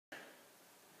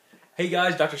Hey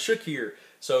guys, Dr. Shook here.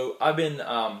 So I've been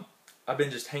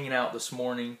just hanging out this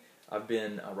morning. I've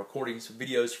been recording some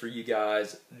videos for you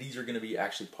guys. These are going to be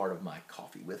actually part of my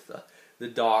coffee with the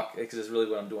doc, because it's really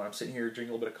what I'm doing. I'm sitting here drinking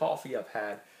a little bit of coffee. I've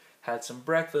had some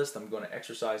breakfast. I'm going to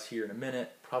exercise here in a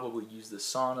minute. Probably use the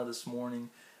sauna this morning.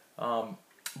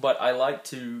 But I like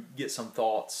to get some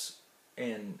thoughts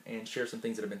and share some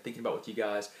things that I've been thinking about with you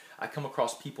guys. I come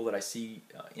across people that I see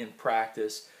in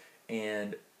practice,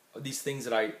 and these things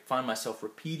that I find myself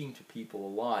repeating to people a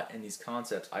lot, and these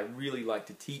concepts, I really like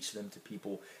to teach them to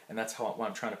people, and that's why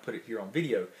I'm trying to put it here on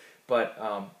video. But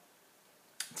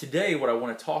today what I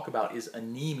want to talk about is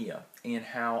anemia, and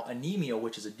how anemia,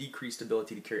 which is a decreased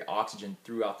ability to carry oxygen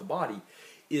throughout the body,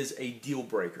 is a deal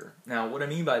breaker. Now what I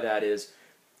mean by that is,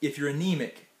 if you're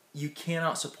anemic, you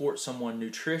cannot support someone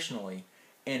nutritionally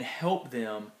and help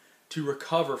them to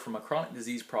recover from a chronic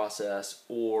disease process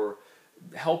or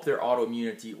help their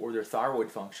autoimmunity or their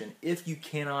thyroid function if you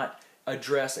cannot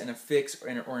address and fix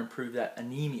or improve that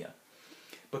anemia.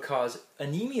 Because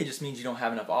anemia just means you don't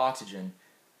have enough oxygen,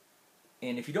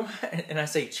 and if you don't, and I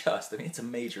say just, I mean it's a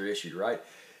major issue, right?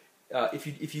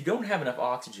 If you don't have enough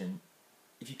oxygen,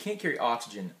 if you can't carry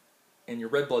oxygen, and your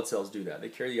red blood cells do that, they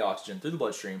carry the oxygen through the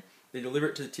bloodstream, they deliver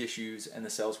it to the tissues and the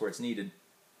cells where it's needed,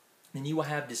 then you will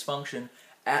have dysfunction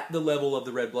at the level of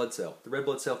the red blood cell. The red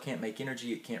blood cell can't make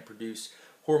energy, it can't produce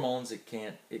hormones, it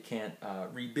can't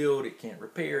rebuild, it can't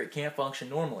repair, it can't function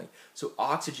normally. So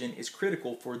oxygen is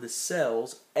critical for the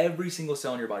cells, every single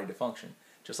cell in your body, to function.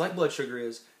 Just like blood sugar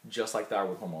is, just like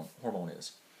thyroid hormone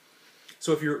is.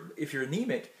 So if you're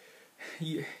anemic,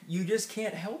 you just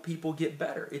can't help people get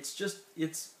better. It's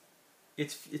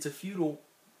a futile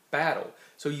battle.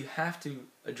 So you have to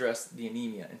address the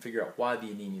anemia and figure out why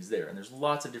the anemia is there. And there's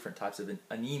lots of different types of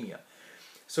anemia.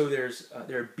 So there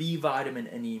are B vitamin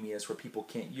anemias, where people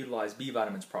can't utilize B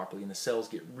vitamins properly and the cells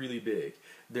get really big.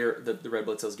 The red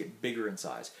blood cells get bigger in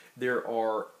size. There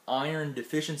are iron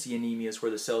deficiency anemias,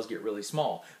 where the cells get really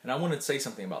small. And I want to say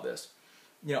something about this.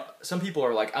 You know, some people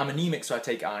are like, I'm anemic, so I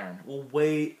take iron. Well,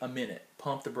 wait a minute.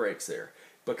 Pump the brakes there,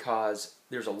 because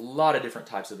there's a lot of different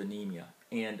types of anemia.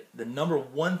 And the number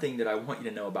one thing that I want you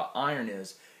to know about iron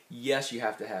is, yes, you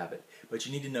have to have it, but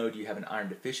you need to know, do you have an iron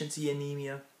deficiency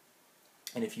anemia?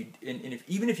 And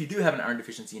even if you do have an iron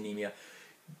deficiency anemia,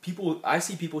 I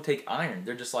see people take iron.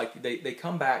 They're just like, they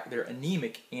come back, they're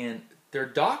anemic, and their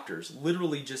doctors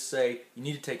literally just say, you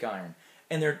need to take iron.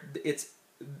 And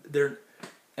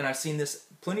and I've seen this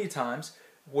plenty of times,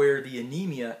 where the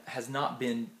anemia has not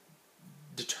been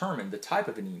determined, the type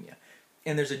of anemia.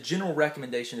 And there's a general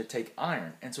recommendation to take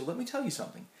iron. And so let me tell you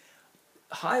something.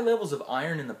 High levels of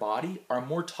iron in the body are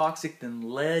more toxic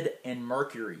than lead and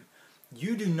mercury.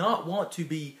 You do not want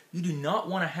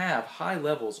to have high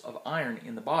levels of iron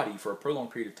in the body for a prolonged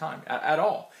period of time at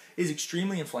all. It is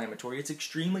extremely inflammatory. It's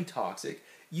extremely toxic.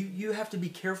 You have to be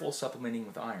careful supplementing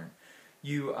with iron.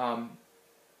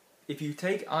 If you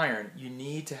take iron, you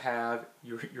need to have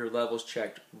your levels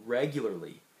checked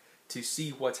regularly to see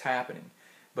what's happening.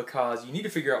 Because you need to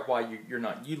figure out why you're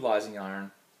not utilizing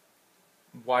iron,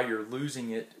 why you're losing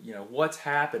it, you know, what's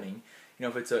happening. You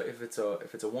know, if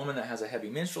it's a woman that has a heavy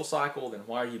menstrual cycle, then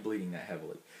why are you bleeding that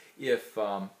heavily? If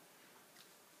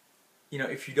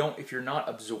you're not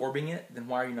absorbing it, then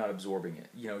why are you not absorbing it?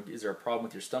 You know, is there a problem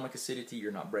with your stomach acidity?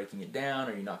 You're not breaking it down,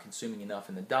 or you're not consuming enough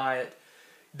in the diet?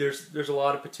 There's a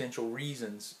lot of potential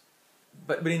reasons.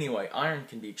 But anyway, iron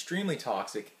can be extremely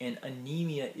toxic, and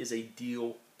anemia is a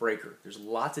deal breaker. There's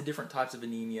lots of different types of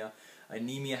anemia.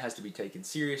 Anemia has to be taken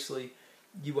seriously.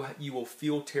 You will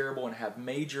feel terrible and have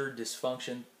major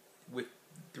dysfunction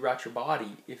throughout your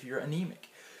body if you're anemic.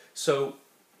 So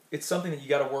it's something that you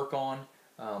got to work on.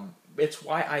 It's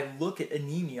why I look at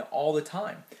anemia all the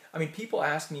time. I mean, people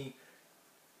ask me,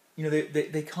 you know,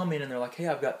 they come in and they're like, hey,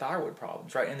 I've got thyroid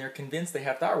problems, right? And they're convinced they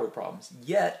have thyroid problems.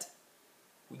 Yet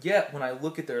when I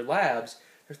look at their labs,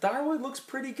 their thyroid looks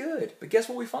pretty good. But guess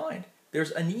what we find?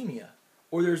 There's anemia,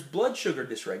 or there's blood sugar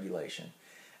dysregulation.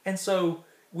 And so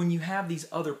when you have these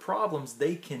other problems,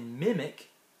 they can mimic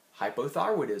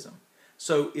hypothyroidism.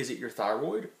 So is it your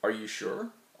thyroid? Are you sure?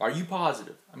 Are you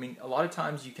positive? I mean, a lot of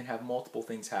times you can have multiple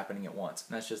things happening at once,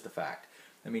 and that's just a fact.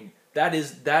 I mean,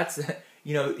 that's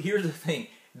you know, here's the thing.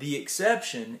 The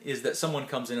exception is that someone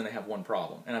comes in and they have one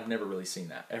problem, and I've never really seen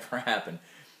that ever happen.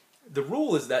 The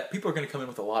rule is that people are going to come in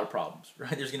with a lot of problems,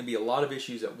 right? There's going to be a lot of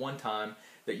issues at one time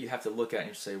that you have to look at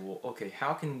and say, well, okay,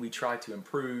 how can we try to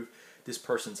improve this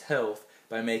person's health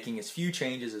by making as few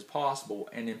changes as possible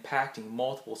and impacting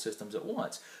multiple systems at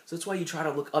once? So that's why you try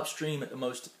to look upstream at the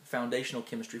most foundational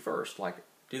chemistry first, like,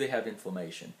 do they have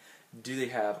inflammation?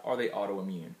 Are they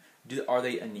autoimmune? Are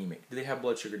they anemic? Do they have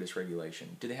blood sugar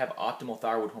dysregulation? Do they have optimal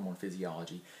thyroid hormone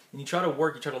physiology? And you try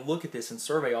to look at this and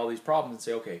survey all these problems and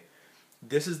say, okay,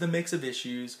 this is the mix of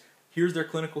issues. Here's their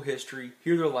clinical history.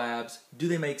 Here are their labs. Do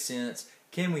they make sense?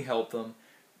 Can we help them?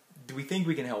 Do we think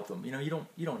we can help them? You don't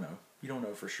know. You don't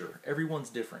know for sure. Everyone's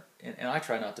different. And I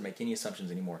try not to make any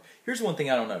assumptions anymore. Here's one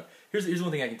thing I don't know. Here's one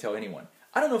thing I can tell anyone.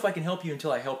 I don't know if I can help you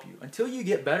until I help you. Until you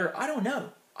get better, I don't know.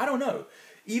 I don't know.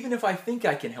 Even if I think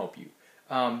I can help you.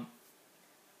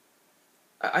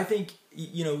 I think,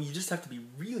 you just have to be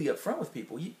really upfront with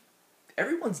people.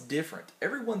 Everyone's different.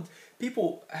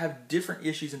 People have different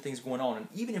issues and things going on. And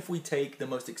even if we take the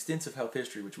most extensive health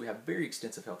history, which we have very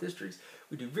extensive health histories,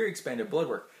 we do very expanded blood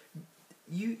work,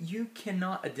 you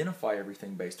cannot identify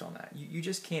everything based on that. You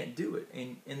just can't do it.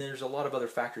 And there's a lot of other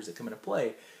factors that come into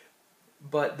play.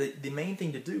 But the main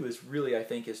thing to do is really, I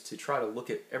think, is to try to look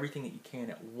at everything that you can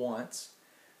at once,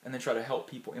 and then try to help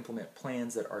people implement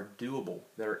plans that are doable,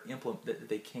 that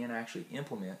they can actually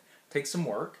implement. Take some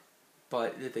work,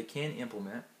 but that they can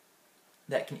implement,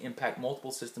 that can impact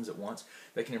multiple systems at once,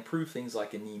 that can improve things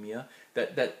like anemia,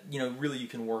 that really you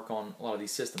can work on a lot of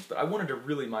these systems. But I wanted to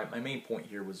really, my main point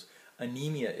here was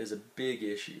anemia is a big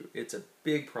issue. It's a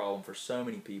big problem for so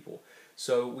many people.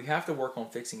 So we have to work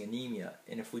on fixing anemia,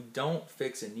 and if we don't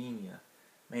fix anemia,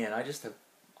 man, I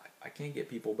can't get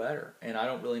people better, and I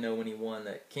don't really know anyone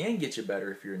that can get you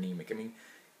better if you're anemic. I mean,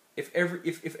 if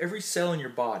every cell in your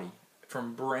body,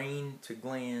 from brain to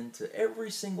gland to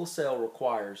every single cell,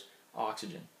 requires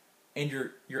oxygen, and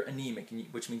you're anemic,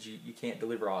 which means you can't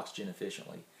deliver oxygen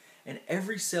efficiently, and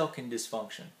every cell can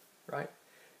dysfunction, right?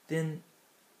 Then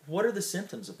what are the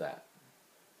symptoms of that?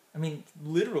 I mean,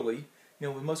 literally,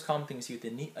 the most common thing we see with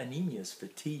anemia is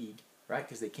fatigue, right?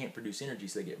 Because they can't produce energy,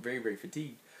 so they get very, very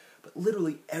fatigued. But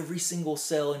literally every single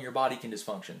cell in your body can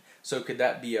dysfunction. So could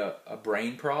that be a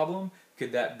brain problem?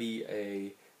 Could that be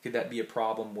a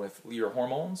problem with your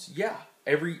hormones? Yeah.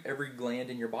 Every gland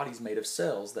in your body is made of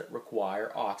cells that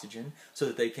require oxygen so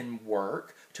that they can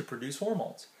work to produce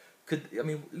hormones.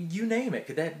 You name it.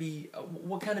 Could that be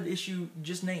what kind of issue?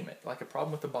 Just name it. Like a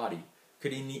problem with the body.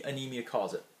 Could anemia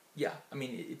cause it? Yeah. I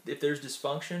mean, if there's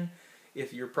dysfunction,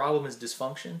 if your problem is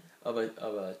dysfunction of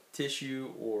a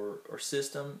tissue or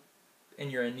system, and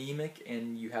you're anemic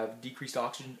and you have decreased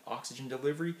oxygen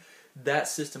delivery, that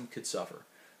system could suffer.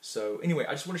 So anyway,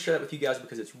 I just want to share that with you guys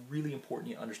because it's really important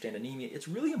you understand anemia. It's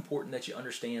really important that you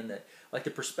understand that, like,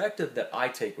 the perspective that I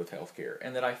take with healthcare,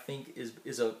 and that I think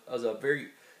is a very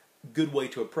good way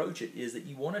to approach it, is that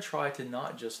you want to try to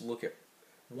not just look at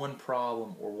one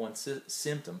problem or one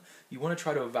symptom. You want to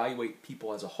try to evaluate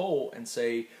people as a whole and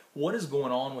say, what is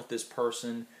going on with this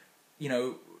person,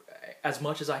 as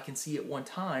much as I can see at one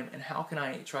time, and how can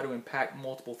I try to impact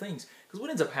multiple things? Because what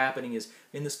ends up happening is,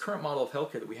 in this current model of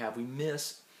healthcare that we have, we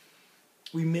miss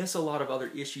a lot of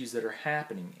other issues that are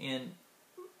happening. And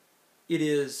it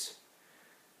is,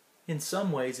 in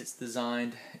some ways, it's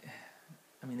designed,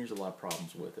 there's a lot of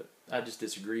problems with it. I just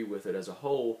disagree with it as a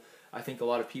whole. I think a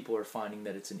lot of people are finding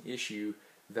that it's an issue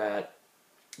that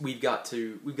we've got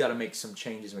to make some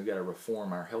changes, and we've got to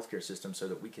reform our healthcare system so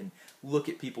that we can look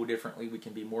at people differently. We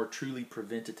can be more truly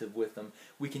preventative with them.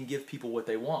 We can give people what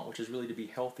they want, which is really to be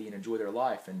healthy and enjoy their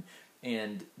life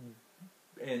and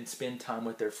spend time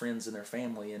with their friends and their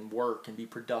family and work and be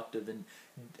productive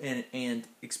and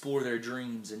explore their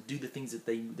dreams and do the things that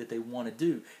they want to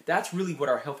do. That's really what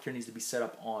our healthcare needs to be set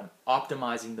up on,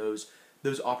 optimizing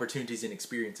those opportunities and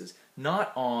experiences,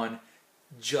 not on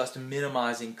just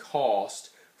minimizing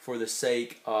cost for the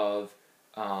sake of,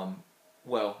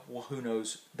 who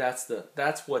knows?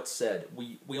 That's what's said.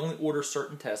 We only order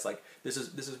certain tests. Like this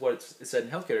is what it's said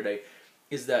in healthcare today,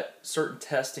 is that certain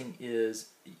testing is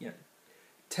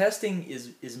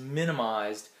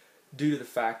minimized due to the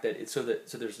fact that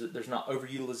there's not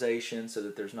overutilization, so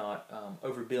that there's not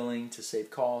overbilling to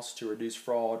save costs, to reduce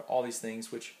fraud, all these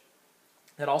things, which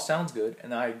that all sounds good,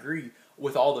 and I agree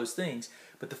with all those things.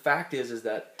 But the fact is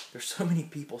that there's so many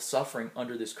people suffering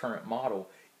under this current model.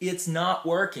 It's not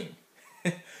working.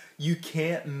 You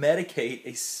can't medicate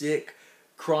a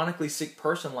chronically sick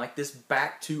person like this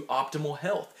back to optimal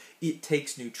health. It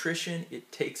takes nutrition.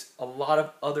 It takes a lot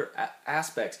of other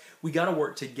aspects. We got to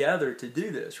work together to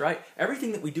do this, right?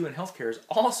 Everything that we do in healthcare is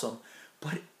awesome,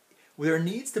 but there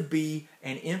needs to be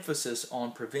an emphasis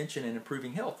on prevention and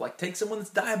improving health. Like, take someone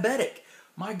that's diabetic.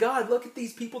 My God, look at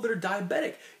these people that are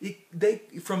diabetic. They,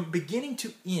 from beginning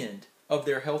to end of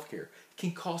their healthcare,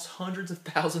 can cost hundreds of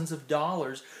thousands of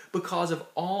dollars because of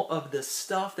all of the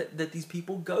stuff that these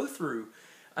people go through.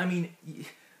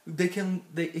 It can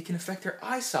affect their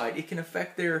eyesight. It can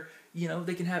affect their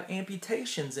they can have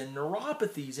amputations and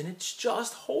neuropathies, and it's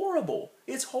just horrible.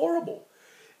 It's horrible.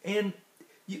 And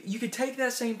you could take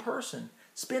that same person,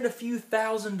 spend a few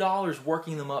 $1,000s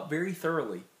working them up very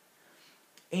thoroughly,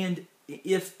 and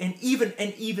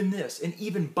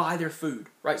even buy their food,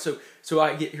 right? So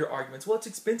I get here arguments. Well, it's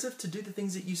expensive to do the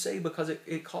things that you say because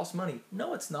it costs money.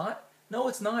 No, it's not. No,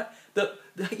 it's not.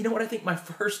 You know what? I think my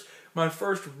first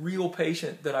real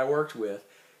patient that I worked with,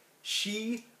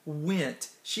 she went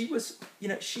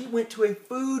to a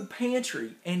food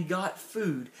pantry and got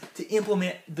food to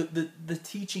implement the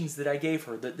teachings that I gave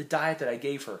her, the diet that I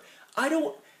gave her.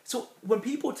 So when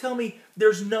people tell me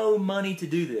there's no money to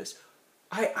do this,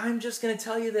 I'm just going to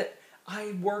tell you that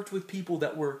I worked with people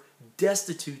that were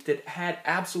destitute, that had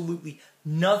absolutely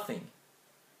nothing.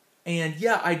 And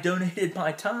yeah, I donated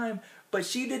my time, but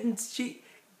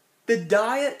the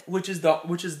diet, which is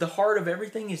the heart of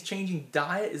everything, is changing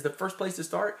diet, is the first place to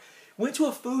start. Went to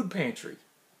a food pantry,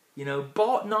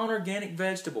 bought non-organic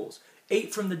vegetables,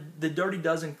 ate from the Dirty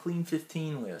Dozen Clean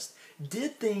 15 list,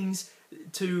 did things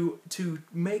to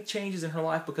make changes in her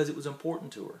life because it was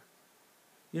important to her.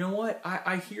 You know what?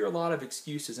 I hear a lot of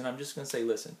excuses, and I'm just going to say,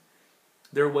 listen,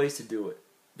 there are ways to do it.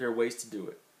 There are ways to do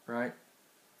it, right?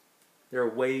 There are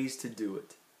ways to do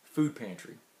it. Food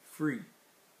pantry, free.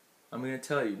 I'm going to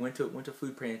tell you, went to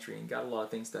food pantry and got a lot of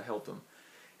things to help them.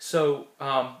 So,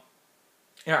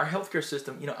 in our healthcare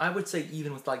system, I would say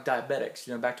even with like diabetics,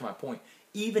 back to my point,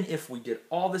 even if we did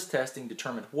all this testing,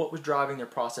 determined what was driving their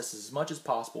processes as much as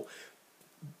possible,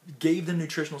 gave them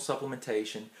nutritional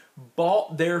supplementation,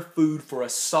 bought their food for a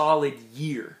solid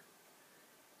year.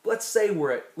 Let's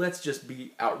just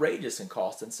be outrageous in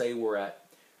cost and say we're at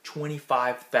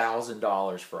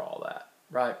 $25,000 for all that,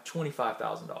 right?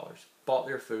 $25,000. Bought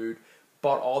their food,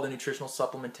 bought all the nutritional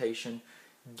supplementation,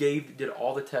 did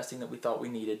all the testing that we thought we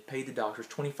needed, paid the doctors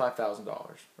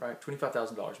 $25,000, right?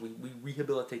 $25,000. We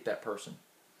rehabilitate that person.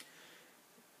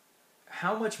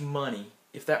 How much money,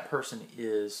 if that person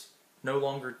is no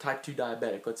longer type 2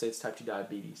 diabetic, let's say it's type 2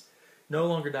 diabetes, no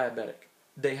longer diabetic,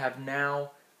 they have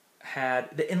now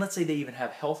had, and let's say they even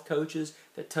have health coaches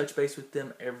that touch base with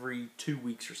them every 2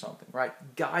 weeks or something, right?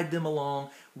 Guide them along,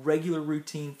 regular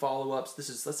routine follow-ups.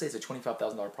 Let's say it's a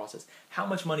 $25,000 process. How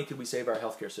much money could we save our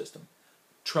healthcare system?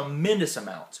 Tremendous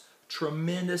amounts.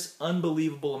 Tremendous,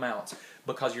 unbelievable amounts,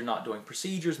 because you're not doing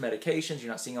procedures, medications,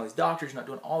 you're not seeing all these doctors, you're not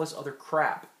doing all this other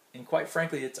crap. And quite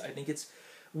frankly,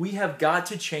 we have got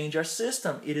to change our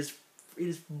system. It is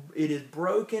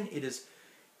broken.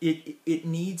 It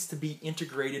needs to be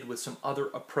integrated with some other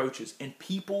approaches, and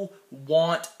people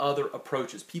want other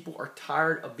approaches. People are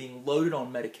tired of being loaded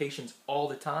on medications all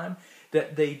the time,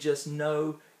 that they just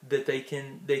know that they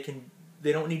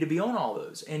don't need to be on all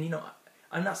those. And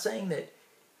I'm not saying that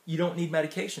you don't need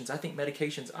medications. I think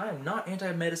medications, I am not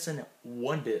anti-medicine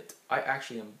one bit. I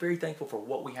actually am very thankful for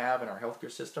what we have in our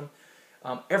healthcare system.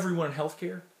 Everyone in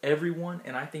healthcare, everyone,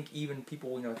 and I think even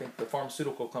people, think the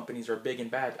pharmaceutical companies are big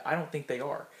and bad. I don't think they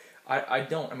are. I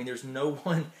don't. I mean, there's no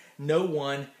one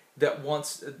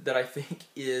that I think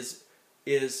is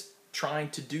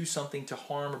trying to do something to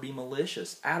harm or be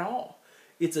malicious at all.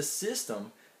 It's a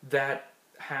system that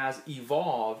has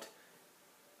evolved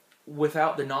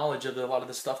without the knowledge of a lot of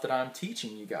the stuff that I'm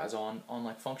teaching you guys on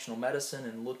like functional medicine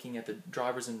and looking at the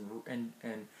drivers and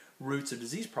roots of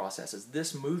disease processes.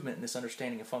 This movement and this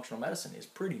understanding of functional medicine is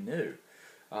pretty new.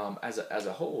 As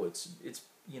a whole, it's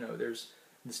there's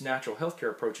this natural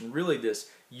healthcare approach, and really this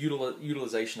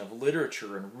utilization of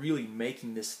literature and really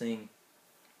making this thing,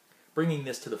 bringing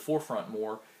this to the forefront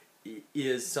more,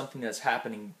 is something that's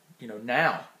happening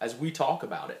now as we talk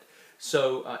about it.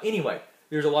 So anyway,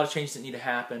 there's a lot of changes that need to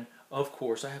happen. Of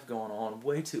course, I have gone on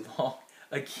way too long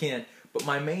again, but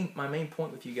my main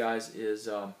point with you guys is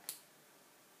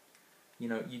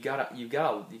you've got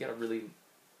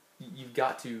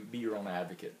to be your own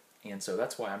advocate. And so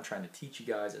that's why I'm trying to teach you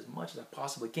guys as much as I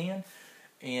possibly can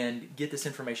and get this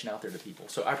information out there to people.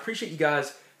 So I appreciate you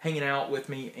guys hanging out with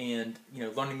me and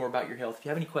learning more about your health. If you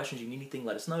have any questions, you need anything,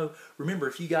 let us know. Remember,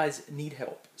 if you guys need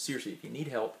help, seriously, if you need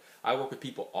help, I work with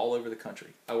people all over the country.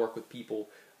 I work with people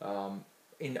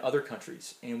in other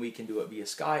countries, and we can do it via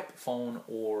Skype, phone,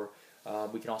 or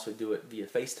we can also do it via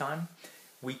FaceTime.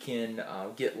 We can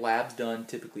get labs done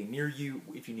typically near you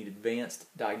if you need advanced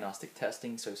diagnostic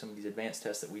testing. So some of these advanced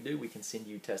tests that we do, we can send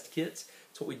you test kits.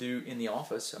 It's what we do in the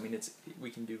office. I mean,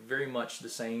 we can do very much the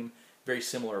same, very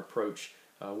similar approach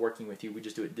working with you. We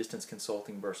just do it distance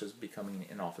consulting versus becoming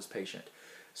an office patient.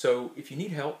 So if you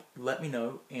need help, let me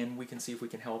know, and we can see if we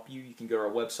can help you. You can go to our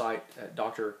website at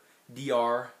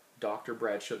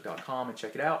drbradshuk.com and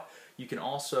check it out. You can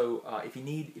also, if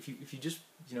you just,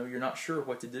 you're not sure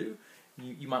what to do,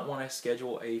 you might want to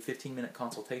schedule a 15-minute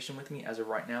consultation with me. As of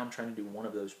right now, I'm trying to do one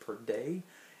of those per day.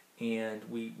 And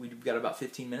we've got about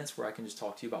 15 minutes where I can just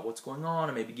talk to you about what's going on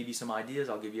and maybe give you some ideas.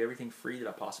 I'll give you everything free that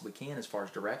I possibly can as far as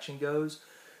direction goes.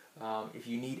 If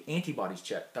you need antibodies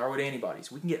checked, thyroid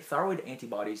antibodies, we can get thyroid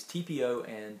antibodies, TPO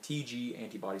and TG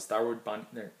antibodies, thyroid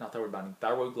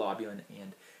globulin,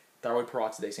 and thyroid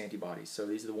peroxidase antibodies. So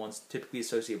these are the ones typically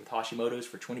associated with Hashimoto's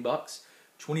for $20.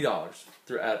 $20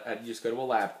 you just go to a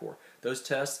LabCorp. Those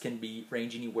tests can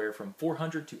range anywhere from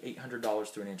 $400 to $800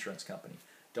 through an insurance company.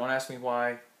 Don't ask me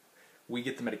why. We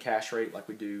get them at a cash rate like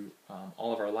we do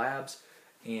all of our labs,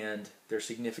 and they're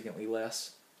significantly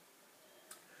less.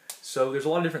 So there's a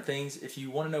lot of different things. If you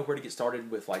want to know where to get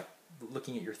started with like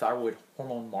looking at your thyroid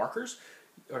hormone markers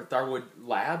or thyroid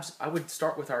labs, I would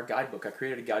start with our guidebook. I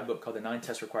created a guidebook called The 9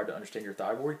 Tests Required to Understand Your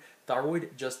Thyroid.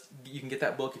 You can get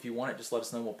that book if you want it. Just let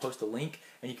us know. We'll post a link,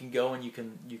 and you can go and you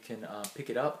can pick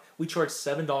it up. We charge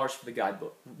 $7 for the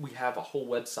guidebook. We have a whole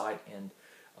website and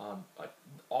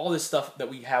all this stuff that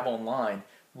we have online,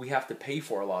 we have to pay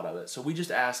for a lot of it. So we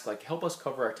just ask, like, help us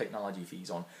cover our technology fees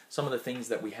on some of the things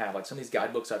that we have. Like some of these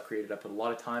guidebooks I've created, I put a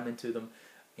lot of time into them,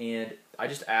 and I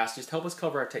just ask, just help us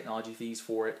cover our technology fees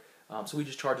for it. So we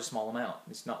just charge a small amount.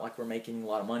 It's not like we're making a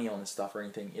lot of money on this stuff or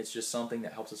anything. It's just something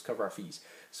that helps us cover our fees.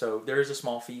 So there is a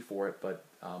small fee for it, but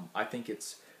I think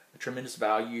it's a tremendous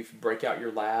value if you break out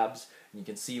your labs and you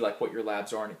can see like what your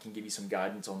labs are, and it can give you some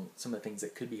guidance on some of the things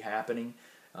that could be happening.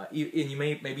 And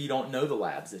maybe you don't know the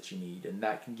labs that you need, and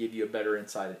that can give you a better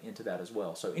insight into that as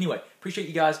well. So anyway, appreciate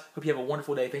you guys. Hope you have a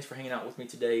wonderful day. Thanks for hanging out with me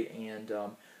today, and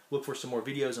look for some more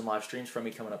videos and live streams from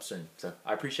me coming up soon. So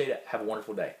I appreciate it. Have a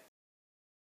wonderful day.